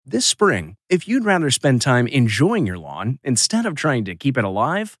This spring, if you'd rather spend time enjoying your lawn instead of trying to keep it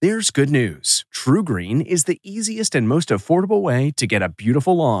alive, there's good news. TruGreen is the easiest and most affordable way to get a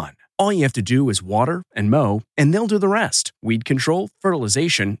beautiful lawn. All you have to do is water and mow, and they'll do the rest. Weed control,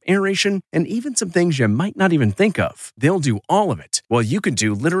 fertilization, aeration, and even some things you might not even think of. They'll do all of it, while you can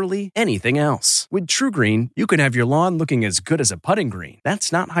do literally anything else. With TruGreen, you can have your lawn looking as good as a putting green.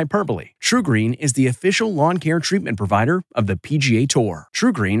 That's not hyperbole. TruGreen is the official lawn care treatment provider of the PGA Tour.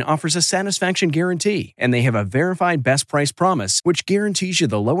 TruGreen offers a satisfaction guarantee, and they have a verified best price promise, which guarantees you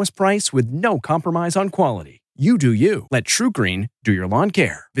the lowest price with no compromise on quality. You do you. Let TruGreen do your lawn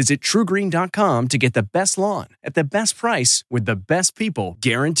care. Visit TruGreen.com to get the best lawn at the best price with the best people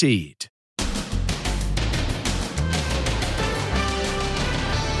guaranteed.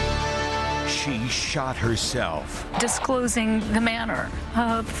 She shot herself. Disclosing the manner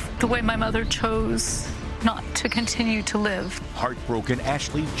of the way my mother chose not to continue to live. Heartbroken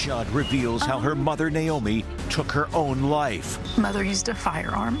Ashley Judd reveals how her mother Naomi took her own life. Mother used a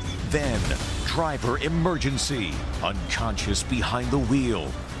firearm. Then, driver emergency. Unconscious behind the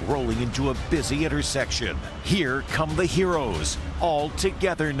wheel, rolling into a busy intersection. Here come the heroes, all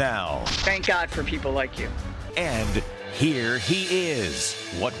together now. Thank God for people like you. And here he is.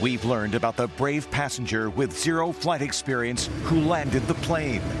 What we've learned about the brave passenger with zero flight experience who landed the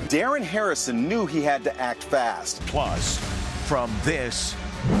plane. Darren Harrison knew he had to act fast. Plus, from this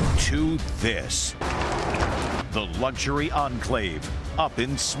to this. The luxury enclave up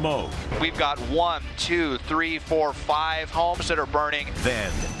in smoke. We've got 1, 2, 3, 4, 5 homes that are burning.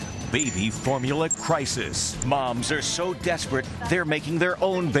 Then, baby formula crisis. Moms are so desperate, they're making their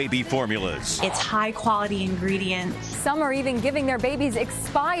own baby formulas. It's high quality ingredients. Some are even giving their babies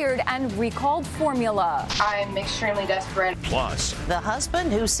expired and recalled formula. I'm extremely desperate. Plus, the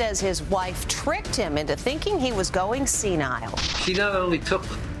husband who says his wife tricked him into thinking he was going senile. She not only took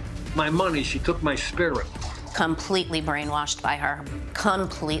my money, she took my spirit. Completely brainwashed by her.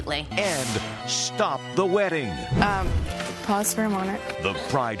 Completely. And stop the wedding. Pause for a moment. The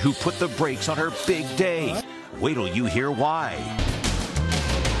bride who put the brakes on her big day. Wait till you hear why.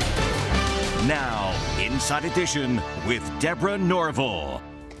 Now, Inside Edition with Deborah Norville.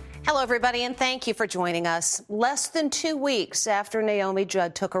 Hello, everybody, and thank you for joining us. Less than 2 weeks after Naomi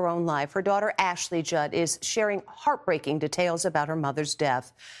Judd took her own life, her daughter Ashley Judd is sharing heartbreaking details about her mother's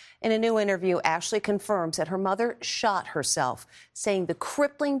death. In a new interview, Ashley confirms that her mother shot herself, saying the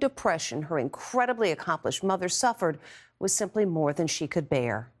crippling depression her incredibly accomplished mother suffered was simply more than she could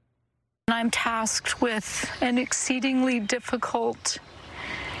bear. I'm tasked with an exceedingly difficult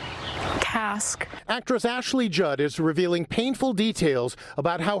task. Actress Ashley Judd is revealing painful details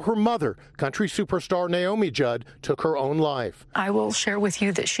about how her mother, country superstar Naomi Judd, took her own life. I will share with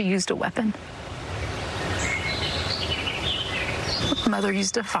you that she used a weapon. Mother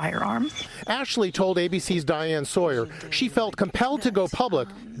used a firearm. Ashley told ABC's Diane Sawyer she felt compelled to go public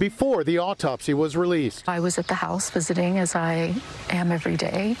before the autopsy was released. I was at the house visiting, as I am every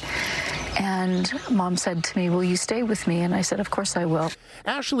day, and Mom said to me, "Will you stay with me?" And I said, "Of course I will."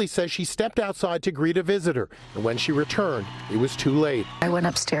 Ashley says she stepped outside to greet a visitor, and when she returned, it was too late. I went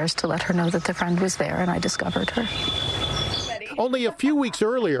upstairs to let her know that the friend was there, and I discovered her. Only a few weeks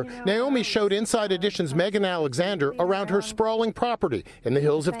earlier, Naomi showed Inside Edition's Megan Alexander around her sprawling property in the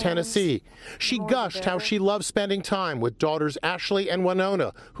hills of Tennessee. She gushed how she loved spending time with daughters Ashley and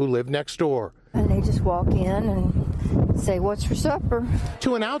Winona, who lived next door. And they just walk in and say, "What's for supper?"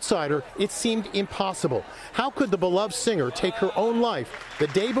 To an outsider, it seemed impossible. How could the beloved singer take her own life the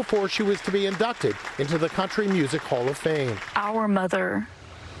day before she was to be inducted into the Country Music Hall of Fame? Our mother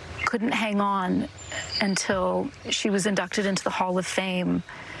couldn't hang on until she was inducted into the Hall of Fame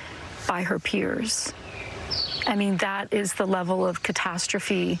by her peers. I mean, that is the level of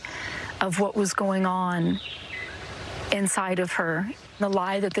catastrophe of what was going on inside of her. The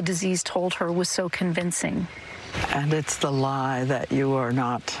lie that the disease told her was so convincing. And it's the lie that you are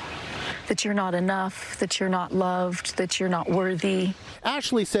not. That you're not enough, that you're not loved, that you're not worthy.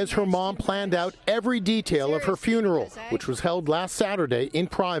 Ashley says her mom planned out every detail of her funeral, which was held last Saturday in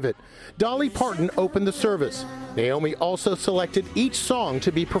private. Dolly Parton opened the service. Naomi also selected each song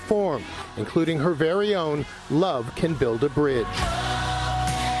to be performed, including her very own "Love Can Build a Bridge."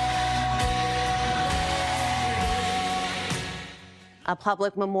 A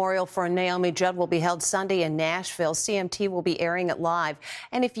public memorial for Naomi Judd will be held Sunday in Nashville. CMT will be airing it live.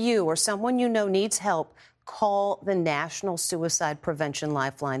 And if you or someone you know needs help, call the National Suicide Prevention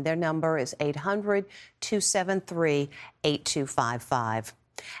Lifeline. Their number is 800-273-8255.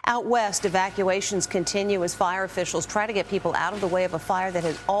 Out west, evacuations continue as fire officials try to get people out of the way of a fire that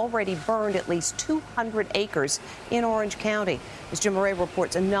has already burned at least 200 acres in Orange County. As Jim Murray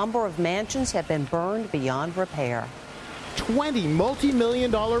reports, a number of mansions have been burned beyond repair. 20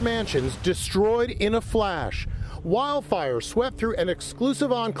 multi-million-dollar mansions destroyed in a flash. Wildfire swept through an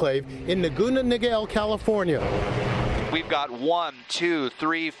exclusive enclave in Laguna Niguel, California. We've got 1, 2,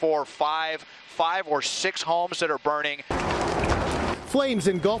 3, 4, 5 or 6 homes that are burning. Flames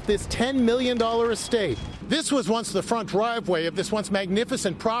engulfed this $10 million estate. This was once the front driveway of this once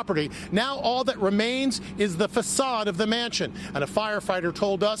magnificent property. Now all that remains is the facade of the mansion. And a firefighter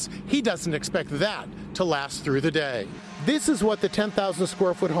told us he doesn't expect that to last through the day. This is what the 10,000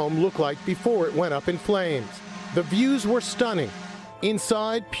 square foot home looked like before it went up in flames. The views were stunning.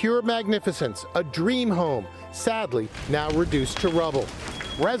 Inside, pure magnificence, a dream home, sadly now reduced to rubble.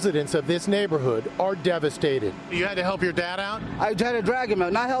 Residents of this neighborhood are devastated. You had to help your dad out? I tried to drag him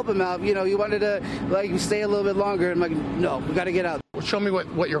out, not help him out. You know, he wanted to stay a little bit longer. I'm like, no, we got to get out. Well, show me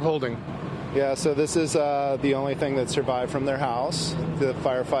what you're holding. Yeah, so this is the only thing that survived from their house. The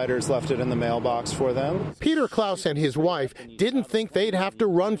firefighters left it in the mailbox for them. Peter Klaus and his wife didn't think they'd have to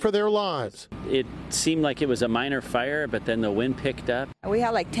run for their lives. It seemed like it was a minor fire, but then the wind picked up. We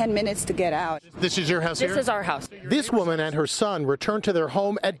had like 10 minutes to get out. This is your house here? This is our house. This woman and her son returned to their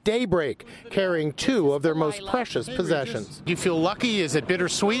home at daybreak, carrying 2 of their most precious possessions. Do you feel lucky? Is it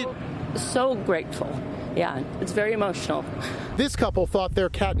bittersweet? So grateful. Yeah, it's very emotional. This couple thought their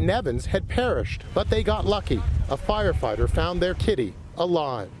cat Nevins had perished, but they got lucky. A firefighter found their kitty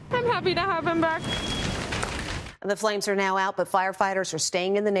alive. I'm happy to have him back. The flames are now out, but firefighters are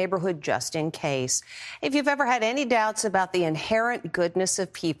staying in the neighborhood just in case. If you've ever had any doubts about the inherent goodness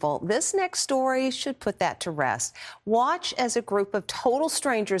of people, this next story should put that to rest. Watch as a group of total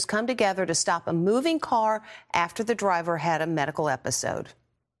strangers come together to stop a moving car after the driver had a medical episode.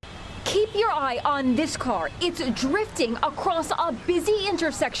 Keep your eye on this car. It's drifting across a busy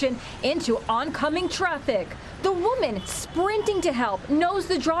intersection into oncoming traffic. The woman sprinting to help knows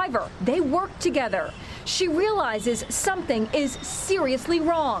the driver. They work together. She realizes something is seriously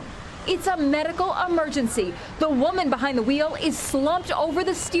wrong. It's a medical emergency. The woman behind the wheel is slumped over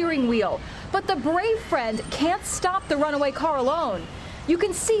the steering wheel, but the brave friend can't stop the runaway car alone. You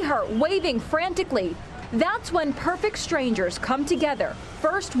can see her waving frantically. That's when perfect strangers come together.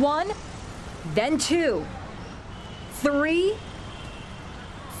 First 1, then 2, 3,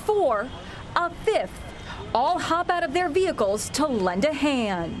 4, a 5th. All hop out of their vehicles to lend a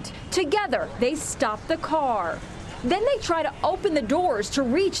hand. Together, they stop the car. Then they try to open the doors to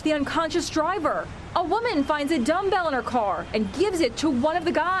reach the unconscious driver. A woman finds a dumbbell in her car and gives it to one of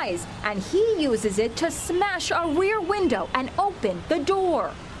the guys, and he uses it to smash a rear window and open the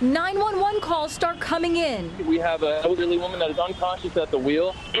door. 911 calls start coming in. We have an elderly woman that is unconscious at the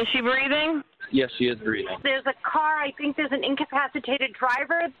wheel. Is she breathing? Yes, she is breathing. There's a car. I think there's an incapacitated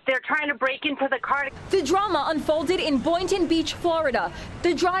driver. They're trying to break into the car. The drama unfolded in Boynton Beach, Florida.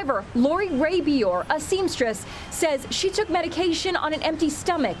 The driver, Lori Rabior, a seamstress, says she took medication on an empty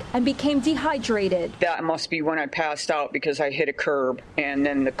stomach and became dehydrated. That must be when I passed out because I hit a curb and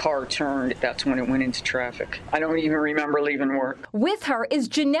then the car turned. That's when it went into traffic. I don't even remember leaving work. With her is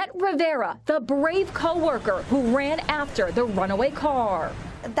Jeanette Rivera, the brave co-worker who ran after the runaway car.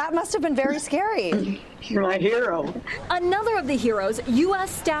 That must have been very scary. You're my hero. Another of the heroes, U.S.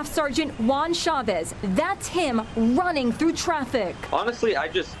 Staff Sergeant Juan Chavez. That's him running through traffic. Honestly,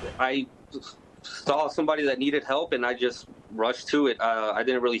 I saw somebody that needed help and I just rushed to it. I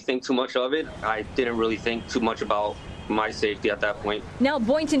didn't really think too much of it. I didn't really think too much about my safety at that point. Now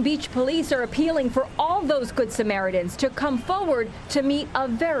Boynton Beach police are appealing for all those good Samaritans to come forward to meet a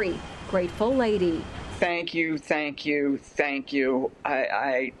very grateful lady. Thank you, thank you, thank you.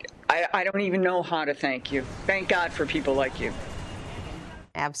 I don't even know how to thank you. Thank God for people like you.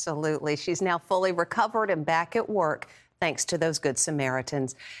 Absolutely. She's now fully recovered and back at work, thanks to those good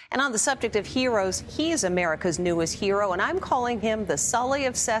Samaritans. And on the subject of heroes, he is America's newest hero, and I'm calling him the Sully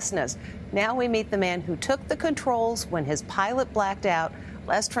of Cessnas. Now we meet the man who took the controls when his pilot blacked out.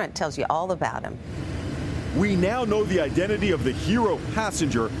 Les Trent tells you all about him. We now know the identity of the hero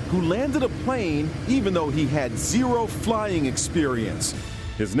passenger who landed a plane even though he had zero flying experience.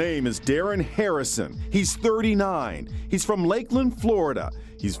 His name is Darren Harrison. He's 39. He's from Lakeland, Florida.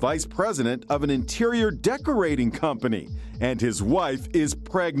 He's vice president of an interior decorating company, and his wife is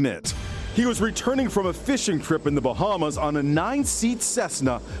pregnant. He was returning from a fishing trip in the Bahamas on a 9-seat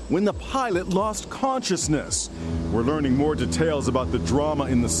Cessna when the pilot lost consciousness. We're learning more details about the drama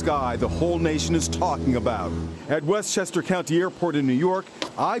in the sky the whole nation is talking about. At Westchester County Airport in New York,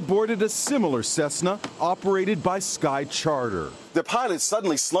 I boarded a similar Cessna operated by Sky Charter. The pilot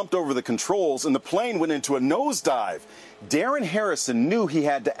suddenly slumped over the controls and the plane went into a nosedive. Darren Harrison knew he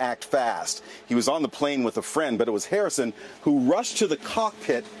had to act fast. He was on the plane with a friend, but it was Harrison who rushed to the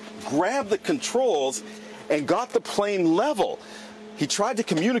cockpit, grabbed the controls, and got the plane level. He tried to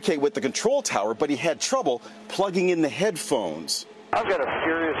communicate with the control tower, but he had trouble plugging in the headphones. I've got a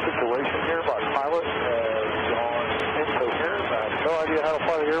serious situation here. My pilot has gone incoherent. I have no idea how to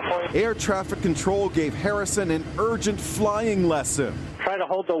fly the airplane. Air traffic control gave Harrison an urgent flying lesson. Try to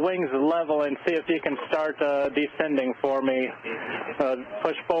hold the wings level and see if you can start descending for me.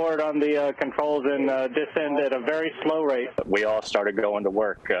 Push forward on the controls and descend at a very slow rate. We all started going to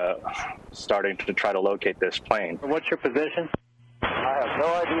work, starting to try to locate this plane. What's your position? I have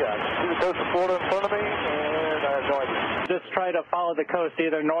no idea. I can see the coast of Florida in front of me, and I have no idea. Just try to follow the coast,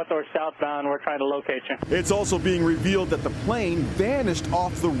 either north or southbound. We're trying to locate you. It's also being revealed that the plane vanished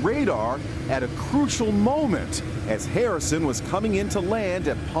off the radar at a crucial moment as Harrison was coming in to land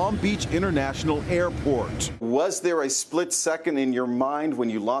at Palm Beach International Airport. Was there a split second in your mind when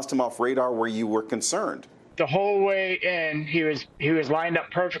you lost him off radar where you were concerned? The whole way in, he was lined up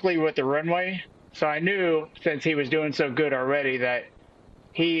perfectly with the runway. So I knew, since he was doing so good already, that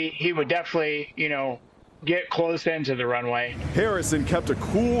he would definitely, get close into the runway. Harrison kept a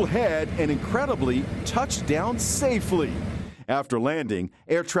cool head and incredibly touched down safely. After landing,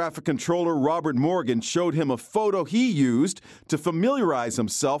 air traffic controller Robert Morgan showed him a photo he used to familiarize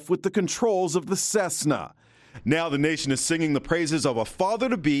himself with the controls of the Cessna. Now the nation is singing the praises of a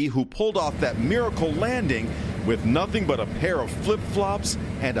father-to-be who pulled off that miracle landing with nothing but a pair of flip-flops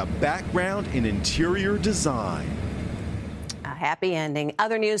and a background in interior design. A happy ending.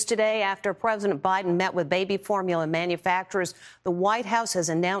 Other news today, after President Biden met with baby formula manufacturers, the White House has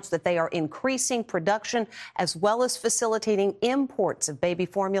announced that they are increasing production as well as facilitating imports of baby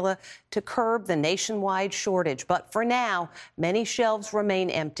formula to curb the nationwide shortage. But for now, many shelves remain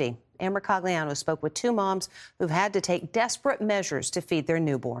empty. Amber Cogliano spoke with two moms who've had to take desperate measures to feed their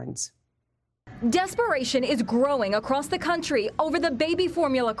newborns. Desperation is growing across the country over the baby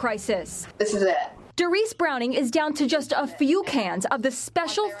formula crisis. This is it. Doris Browning is down to just a few cans of the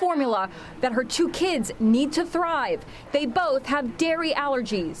special formula that her two kids need to thrive. They both have dairy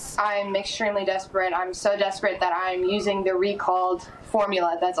allergies. I'm extremely desperate. I'm so desperate that I'm using the recalled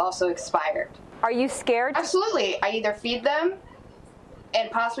formula that's also expired. Are you scared? Absolutely. I either feed them and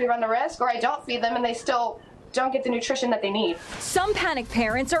possibly run the risk, or I don't feed them and they still don't get the nutrition that they need. Some panicked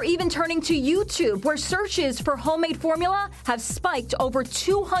parents are even turning to YouTube, where searches for homemade formula have spiked over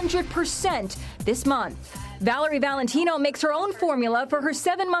 200% this month. Valerie Valentino makes her own formula for her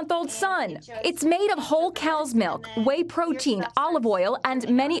 7-month-old son. It's made of whole cow's milk, whey protein, olive oil, and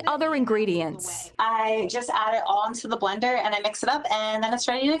many other ingredients. I just add it all into the blender and I mix it up and then it's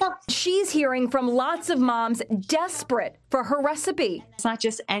ready to go. She's hearing from lots of moms desperate for her recipe. It's not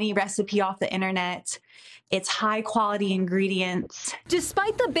just any recipe off the internet. It's high quality ingredients.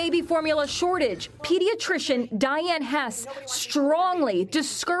 Despite the baby formula shortage, pediatrician Diane Hess strongly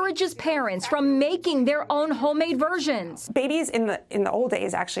discourages parents from making their own homemade versions. Babies in the old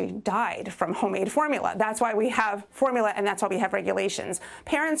days actually died from homemade formula. That's why we have formula and that's why we have regulations.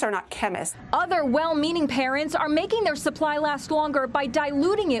 Parents are not chemists. Other well-meaning parents are making their supply last longer by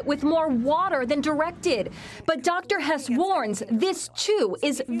diluting it with more water than directed. But Dr. Hess warns this too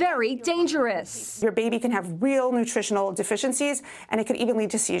is very dangerous. Your baby can have real nutritional deficiencies, and it could even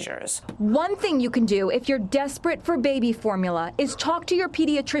lead to seizures. One thing you can do if you're desperate for baby formula is talk to your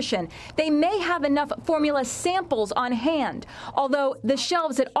pediatrician. They may have enough formula samples on hand, although the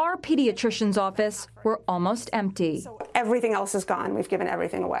shelves at our pediatrician's office were almost empty. So everything else is gone. We've given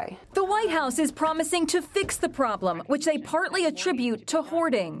everything away. The White House is promising to fix the problem, which they partly attribute to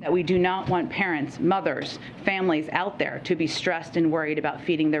hoarding. We do not want parents, mothers, families out there to be stressed and worried about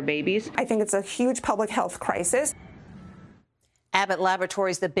feeding their babies. I think it's a huge public health crisis. Abbott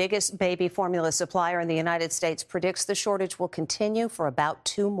Laboratories, the biggest baby formula supplier in the United States, predicts the shortage will continue for about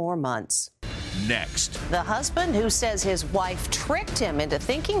 2 more months. Next, the husband who says his wife tricked him into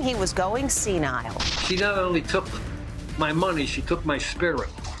thinking he was going senile. She not only took my money, she took my spirit.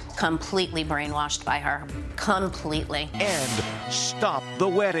 Completely brainwashed by her. Completely. And stop the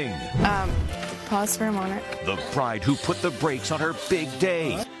wedding. Pause for a moment. The bride who put the brakes on her big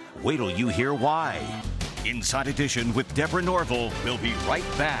day. Wait till you hear why. Inside Edition with Deborah Norville. We'll be right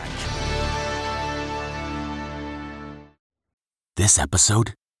back. This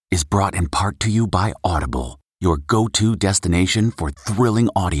episode is brought in part to you by Audible, your go-to destination for thrilling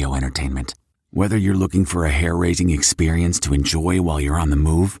audio entertainment. Whether you're looking for a hair-raising experience to enjoy while you're on the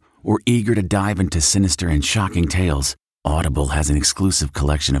move or eager to dive into sinister and shocking tales, Audible has an exclusive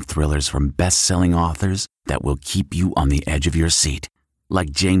collection of thrillers from best-selling authors that will keep you on the edge of your seat.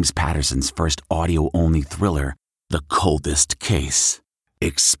 Like James Patterson's first audio-only thriller, The Coldest Case.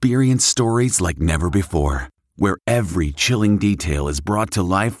 Experience stories like never before, where every chilling detail is brought to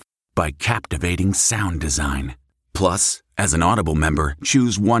life by captivating sound design. Plus, as an Audible member,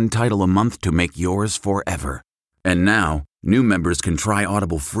 choose one title a month to make yours forever. And now, new members can try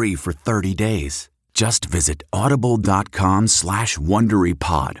Audible free for 30 days. Just visit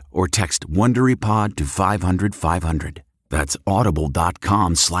audible.com/WonderyPod or text WonderyPod to 500-500. That's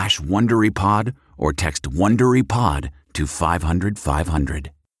audible.com/WonderyPod or text WonderyPod to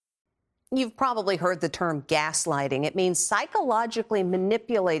 500-500. You've probably heard the term gaslighting. It means psychologically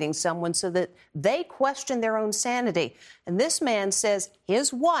manipulating someone so that they question their own sanity. And this man says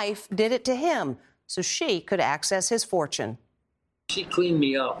his wife did it to him so she could access his fortune. She cleaned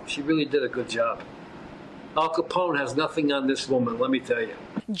me up. She really did a good job. Al Capone has nothing on this woman, let me tell you.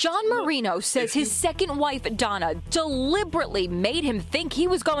 John Marino says his second wife, Donna, deliberately made him think he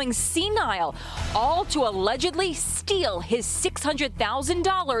was going senile, all to allegedly steal his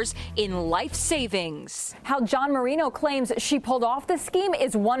 $600,000 in life savings. How John Marino claims she pulled off the scheme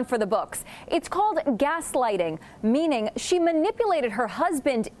is one for the books. It's called gaslighting, meaning she manipulated her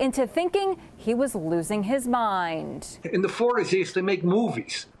husband into thinking he was losing his mind. In the 40s, they used to make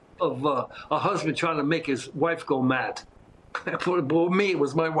movies of a husband trying to make his wife go mad. For me, it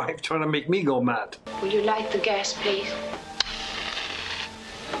was my wife trying to make me go mad. Will you light the gas, please?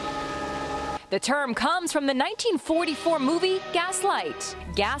 The term comes from the 1944 movie Gaslight.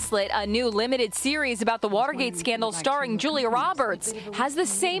 Gaslit, a new limited series about the Watergate scandal starring Julia Roberts, has the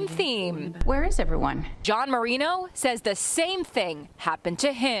same theme. Where is everyone? John Marino says the same thing happened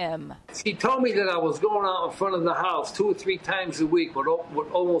to him. She told me that I was going out in front of the house 2 or 3 times a week with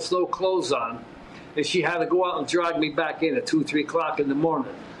almost no clothes on, and she had to go out and drag me back in at 2 or 3 o'clock in the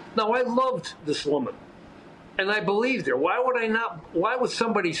morning. Now, I loved this woman, and I believed her. Why would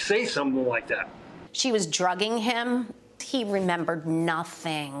somebody say something like that? She was drugging him. He remembered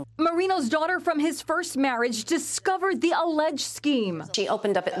nothing. Marino's daughter from his first marriage discovered the alleged scheme. She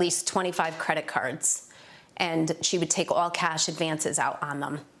opened up at least 25 credit cards, and she would take all cash advances out on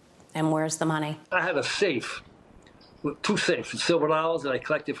them. And where's the money? I had a safe, 2 safes with silver dollars that I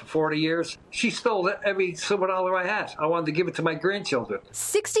collected for 40 years. She stole every silver dollar I had. I wanted to give it to my grandchildren.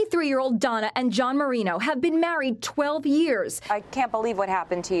 63-year-old Donna and John Marino have been married 12 years. I can't believe what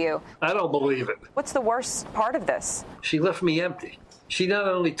happened to you. I don't believe it. What's the worst part of this? She left me empty. She not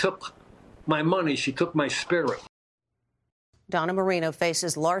only took my money, she took my spirit. Donna Marino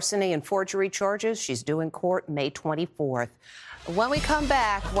faces larceny and forgery charges. She's due in court May 24th. When we come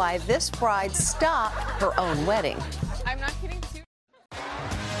back, why this bride stopped her own wedding. I'm not kidding.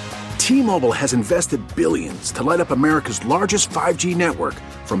 T-Mobile has invested billions to light up America's largest 5G network,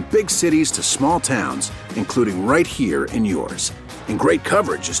 from big cities to small towns, including right here in yours. And great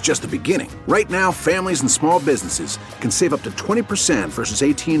coverage is just the beginning. Right now, families and small businesses can save up to 20% versus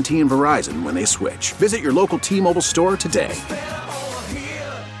AT&T and Verizon when they switch. Visit your local T-Mobile store today.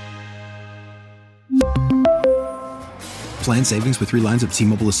 Plan savings with 3 lines of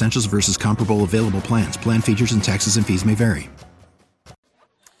T-Mobile Essentials versus comparable available plans. Plan features and taxes and fees may vary.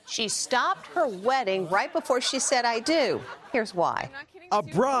 She stopped her wedding right before she said I do. Here's why. A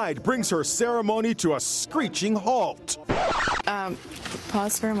bride brings her ceremony to a screeching halt.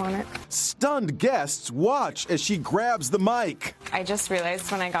 Pause for a moment. Stunned guests watch as she grabs the mic. I just realized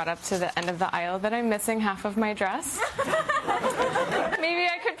when I got up to the end of the aisle that I'm missing half of my dress. Maybe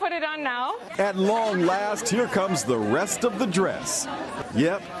I could put it on now. At long last, here comes the rest of the dress.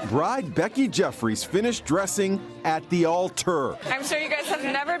 Yep, bride Becky Jeffries finished dressing at the altar. I'm sure you guys have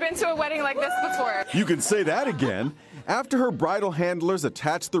never been to a wedding like this before. You can say that again. After her bridal handlers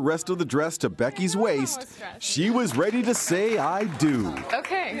attached the rest of the dress to Becky's waist, she was ready to say I do.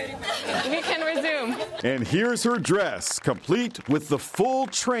 Okay, we can resume. And here's her dress, complete with the full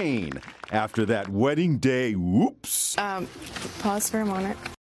train. After that wedding day, whoops. Pause for a moment.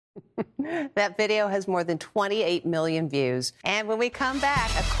 That video has more than 28 million views. And when we come back,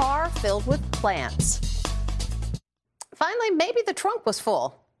 a car filled with plants. Finally, maybe the trunk was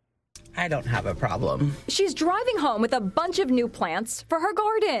full. I don't have a problem. She's driving home with a bunch of new plants for her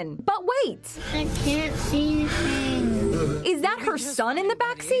garden. But wait. I can't see anything. Is that her son in the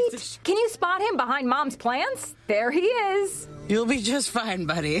backseat? Can you spot him behind Mom's plants? There he is. You'll be just fine,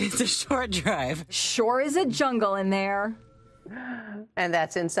 buddy. It's a short drive. Sure is a jungle in there. And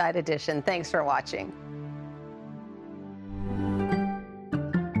that's Inside Edition. Thanks for watching.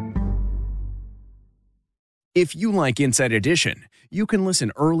 If you like Inside Edition, you can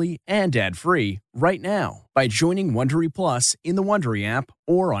listen early and ad-free right now by joining Wondery Plus in the Wondery app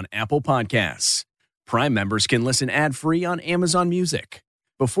or on Apple Podcasts. Prime members can listen ad-free on Amazon Music.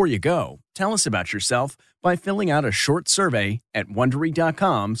 Before you go, tell us about yourself by filling out a short survey at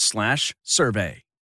Wondery.com/survey.